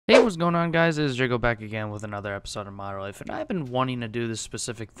Hey, what's going on, guys? It's Jago back again with another episode of Modern Life, and I've been wanting to do this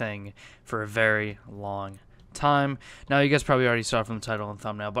specific thing for a very long time. Now, you guys probably already saw it from the title and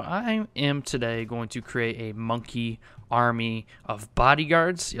thumbnail, but I am today going to create a monkey army of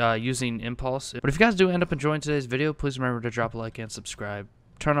bodyguards using Impulse. But if you guys do end up enjoying today's video, please remember to drop a like and subscribe,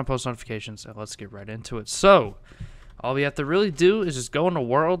 turn on post notifications, and let's get right into it. So, all we have to really do is just go into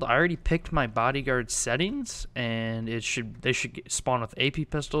world. I already picked my bodyguard settings, and they should spawn with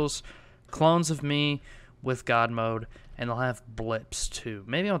AP pistols, clones of me with God mode, and they'll have blips too.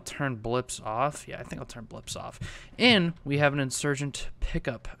 Maybe I'll turn blips off. Yeah, I think I'll turn blips off. And we have an insurgent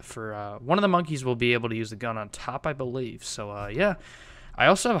pickup for one of the monkeys will be able to use the gun on top, I believe. So yeah. I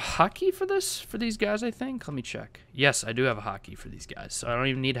also have a hotkey for these guys, I think. Let me check. Yes, I do have a hotkey for these guys, so I don't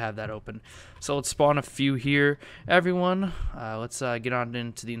even need to have that open. So let's spawn a few here, everyone. Let's get on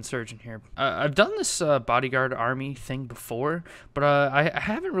into the insurgent here. I've done this bodyguard army thing before, but I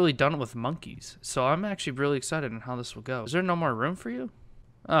haven't really done it with monkeys, so I'm actually really excited on how this will go. Is there no more room for you?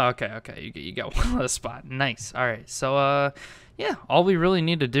 Oh, okay. You got one less spot. Nice. All right. So, yeah, all we really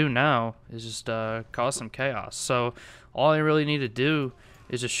need to do now is just cause some chaos. So all I really need to do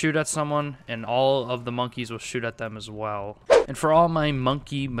is just shoot at someone, and all of the monkeys will shoot at them as well. And for all my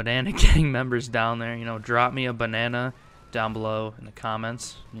monkey banana gang members down there, you know, drop me a banana down below in the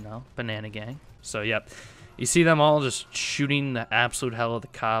comments, you know, banana gang. So, yep. You see them all just shooting the absolute hell of the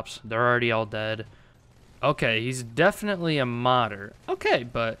cops. They're already all dead. Okay, he's definitely a modder. Okay,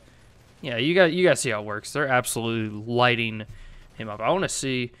 but yeah, you guys see how it works. They're absolutely lighting him up. I want to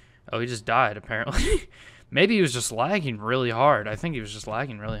see. Oh, he just died apparently. Maybe he was just lagging really hard. I think he was just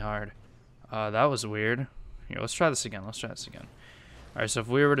lagging really hard. That was weird. Here, let's try this again. All right, so if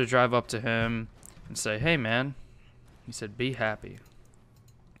we were to drive up to him and say, "Hey, man," he said, "Be happy."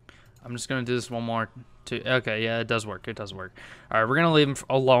 I'm just gonna do this one more. Okay, yeah, it does work. All right, we're gonna leave him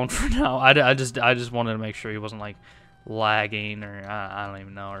alone for now. I just wanted to make sure he wasn't like lagging or I don't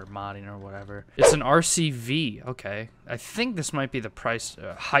even know, or modding or whatever. It's an RCV. Okay, I think this might be the price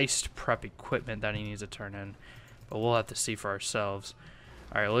heist prep equipment that he needs to turn in, but we'll have to see for ourselves.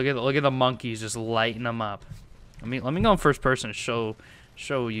 All right, look at the monkeys just lighting them up. Let me go in first person to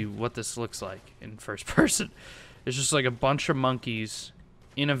show you what this looks like in first person. It's just like a bunch of monkeys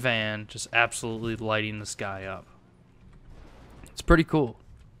in a van just absolutely lighting this guy up. It's pretty cool.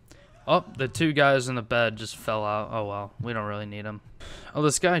 Oh, the two guys in the bed just fell out. Oh well, we don't really need them. Oh,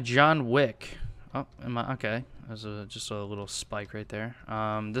 this guy John Wick. Oh, okay? There's just a little spike right there.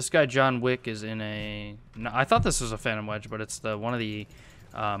 This guy John Wick is in a. No, I thought this was a Phantom Wedge, but it's one of the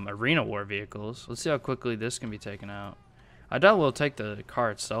arena war vehicles. Let's see how quickly this can be taken out. I doubt we'll take the car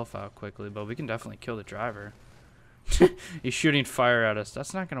itself out quickly, but we can definitely kill the driver. He's shooting fire at us.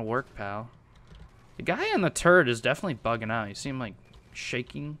 That's not gonna work, pal. The guy on the turret is definitely bugging out. You see him like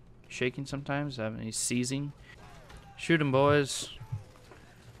shaking sometimes. He's seizing. Shoot him, boys.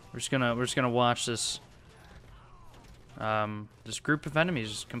 We're just gonna watch this this group of enemies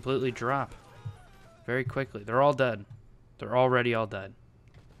just completely drop very quickly. They're all dead. They're already all dead.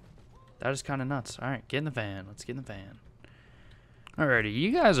 That is kind of nuts. All right, get in the van. Let's get in the van. Alrighty,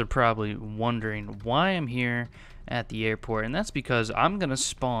 you guys are probably wondering why I'm here at the airport, and that's because I'm gonna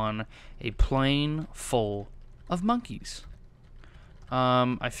spawn a plane full of monkeys.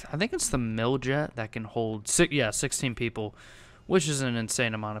 I think it's the Miljet that can hold 16 people, which is an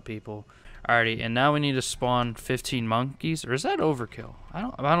insane amount of people. Alrighty, and now we need to spawn 15 monkeys, or is that overkill? I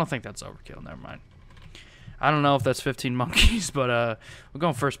don't think that's overkill. Never mind. I don't know if that's 15 monkeys, but we're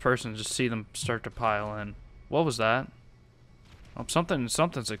going first person to just see them start to pile in. What was that? Oh, someone's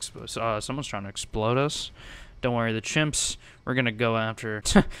trying to explode us. Don't worry, the chimps we're gonna go after.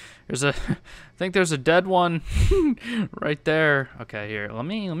 I think there's a dead one right there. Okay, here, let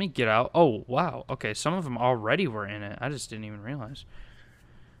me get out. Oh wow, okay, some of them already were in it. I just didn't even realize.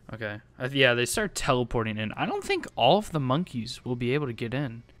 Okay, yeah, they start teleporting in. I don't think all of the monkeys will be able to get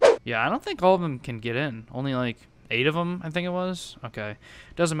in. Yeah, I don't think all of them can get in. Only like 8 of them, I think it was. Okay,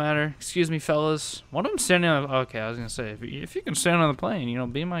 doesn't matter. Excuse me, fellas. One of them standing on. Okay, I was gonna say if you can stand on the plane, you know,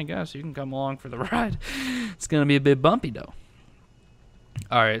 be my guest. You can come along for the ride. It's gonna be a bit bumpy though.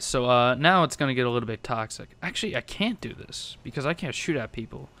 All right, so now it's gonna get a little bit toxic. Actually, I can't do this because I can't shoot at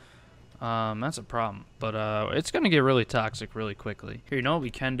people. That's a problem. But it's gonna get really toxic really quickly. Here, you know what we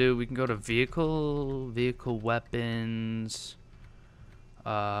can do? We can go to vehicle weapons.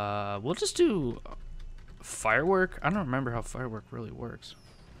 We'll just do firework. I don't remember how firework really works.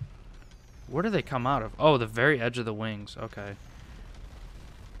 Where do they come out of? Oh, the very edge of the wings. Okay,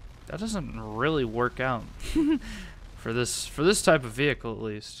 that doesn't really work out for this type of vehicle, at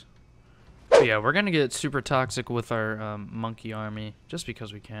least. But yeah, we're gonna get super toxic with our monkey army just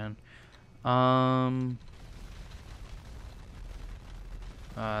because we can.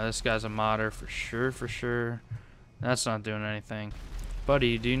 This guy's a modder for sure, for sure. That's not doing anything.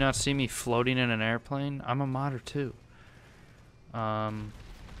 Buddy, do you not see me floating in an airplane? I'm a modder too. Alright,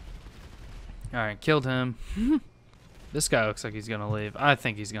 killed him. This guy looks like he's gonna leave. I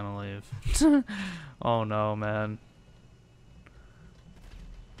think he's gonna leave. Oh no, man.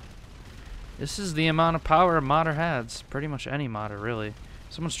 This is the amount of power a modder has. Pretty much any modder, really.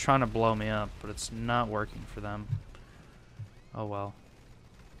 Someone's trying to blow me up, but it's not working for them. Oh well.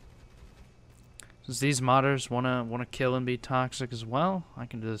 Since these modders wanna kill and be toxic as well, I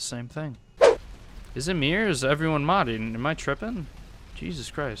can do the same thing. Is it me or is everyone modding? Am I tripping?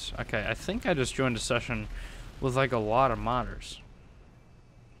 Jesus Christ. Okay, I think I just joined a session with like a lot of modders.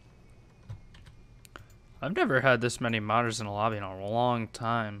 I've never had this many modders in a lobby in a long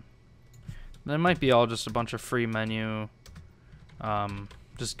time. They might be all just a bunch of free menu,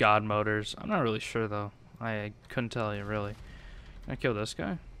 just god moders. I'm not really sure though. I couldn't tell you really. Can I kill this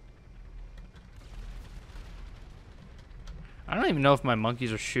guy? I don't even know if my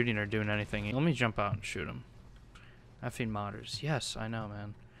monkeys are shooting or doing anything. Let me jump out and shoot them. Effing modders. Yes, I know,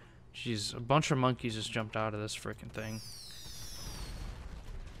 man. Jeez, a bunch of monkeys just jumped out of this freaking thing.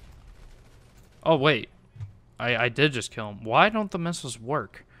 Oh, wait. I did just kill him. Why don't the missiles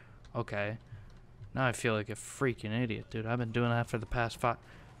work? Okay. Now I feel like a freaking idiot, dude. I've been doing that for the past 5...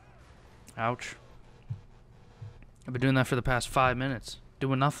 Ouch. I've been doing that for the past 5 minutes.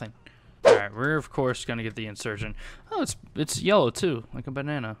 Doing nothing. Alright, we're of course gonna get the insurgent. Oh, it's yellow too, like a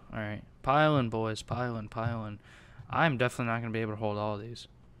banana. Alright. Pile in, boys. Pile in, pile in. I'm definitely not gonna be able to hold all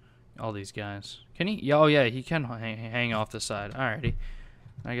these guys. Can he? Oh yeah, he can hang off the side. Alrighty.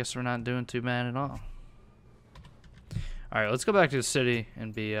 I guess we're not doing too bad at all. Alright, let's go back to the city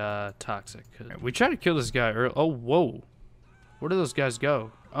and be toxic. We tried to kill this guy early. Oh, whoa. Where did those guys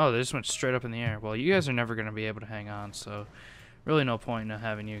go? Oh, they just went straight up in the air. Well, you guys are never going to be able to hang on, so really no point in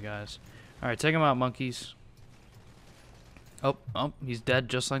having you guys. Alright, take him out, monkeys. Oh, he's dead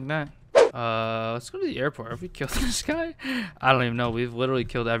just like that. Let's go to the airport. Have we killed this guy? I don't even know. We've literally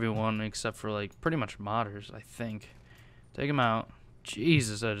killed everyone except for, like, pretty much modders, I think. Take him out.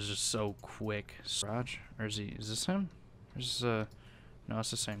 Jesus, that is just so quick. Raj? Or is this him? No,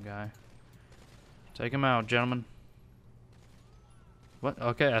 it's the same guy. Take him out, gentlemen. What?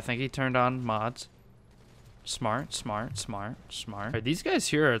 Okay, I think he turned on mods. Smart, smart, smart, smart. Right, these guys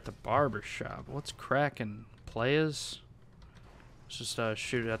here are at the barber shop. What's cracking? Players? Let's just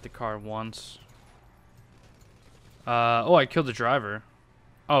shoot at the car once. Oh, I killed the driver.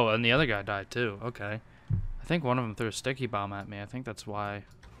 Oh, and the other guy died too. Okay. I think one of them threw a sticky bomb at me. I think that's why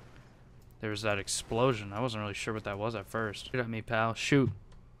there was that explosion. I wasn't really sure what that was at first. Shoot at me, pal. Shoot.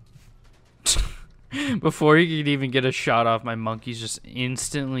 Before he could even get a shot off, my monkeys just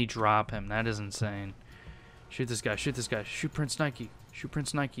instantly drop him. That is insane. Shoot this guy. Shoot this guy. Shoot Prince Nike. Shoot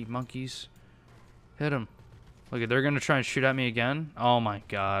Prince Nike, monkeys. Hit him. Look, they're going to try and shoot at me again. Oh, my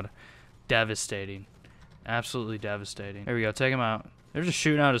God. Devastating. Absolutely devastating. There we go. Take him out. They're just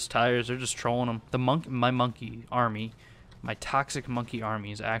shooting out his tires. They're just trolling him. My monkey army, my toxic monkey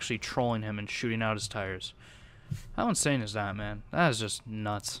army is actually trolling him and shooting out his tires. How insane is that, man? That is just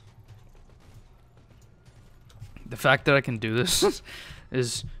nuts. The fact that I can do this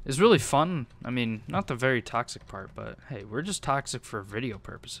is really fun. I mean, not the very toxic part, but hey, we're just toxic for video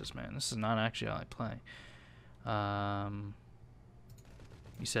purposes, man. This is not actually how I play.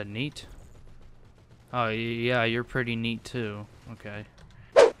 You said neat? Oh, yeah, you're pretty neat too. Okay.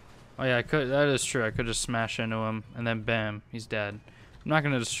 Oh yeah, that is true. I could just smash into him and then bam, he's dead. I'm not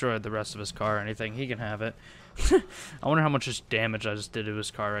gonna destroy the rest of his car or anything. He can have it. I wonder how much damage I just did to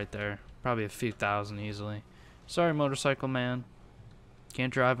his car right there. Probably a few thousand easily. Sorry, motorcycle man.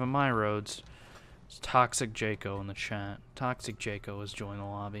 Can't drive on my roads. It's Toxic Jaco in the chat. Toxic Jaco has joined the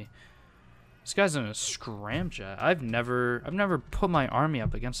lobby. This guy's in a scramjet. I've never put my army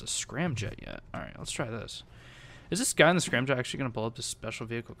up against a scramjet yet. Alright, let's try this. Is this guy in the scramjet actually gonna blow up this special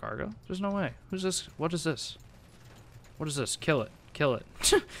vehicle cargo? There's no way. Who's this? What is this? What is this? Kill it. Kill it.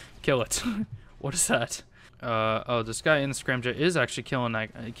 Kill it. What is that? Oh, this guy in the scramjet is actually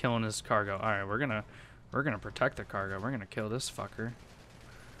killing his cargo. Alright, we're gonna protect the cargo. We're gonna kill this fucker.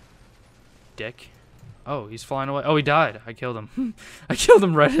 Dick. Oh, he's flying away. Oh, he died. I killed him. I killed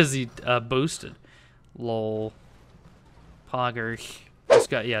him right as he boosted. Lol. Pogger. This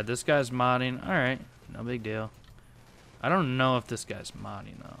guy's modding. Alright, no big deal. I don't know if this guy's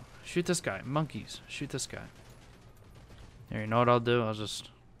modding, though. Shoot this guy. Monkeys. Shoot this guy. There, you know what I'll do? I'll just...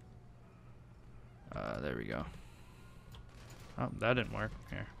 there we go. Oh, that didn't work.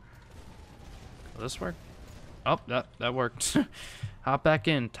 Here. Will this work? Oh, that worked. Hop back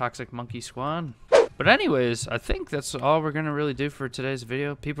in, Toxic Monkey Squad. But anyways, I think that's all we're gonna really do for today's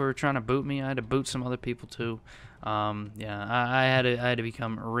video. People were trying to boot me. I had to boot some other people too. Yeah, I had to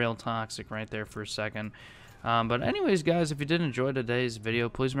become real toxic right there for a second. But anyways, guys, if you did enjoy today's video,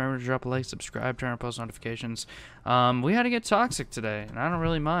 please remember to drop a like, subscribe, turn on post notifications. We had to get toxic today, and I don't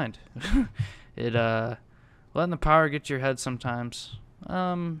really mind. Letting the power get to your head sometimes,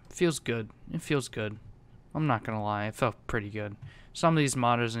 feels good. It feels good. I'm not gonna lie, it felt pretty good. Some of these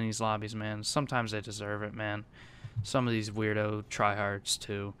modders in these lobbies, man, sometimes they deserve it, man. Some of these weirdo tryhards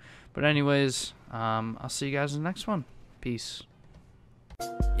too. But anyways, I'll see you guys in the next one. Peace.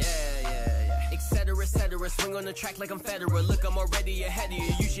 Etc. Swing on the track like I'm Federer. Look, I'm already ahead of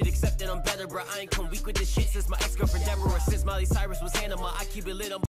you. You should accept that I'm better, bro. I ain't come weak with this shit since my ex-girlfriend Deborah. Since Miley Cyrus was Hannah, I keep it lit.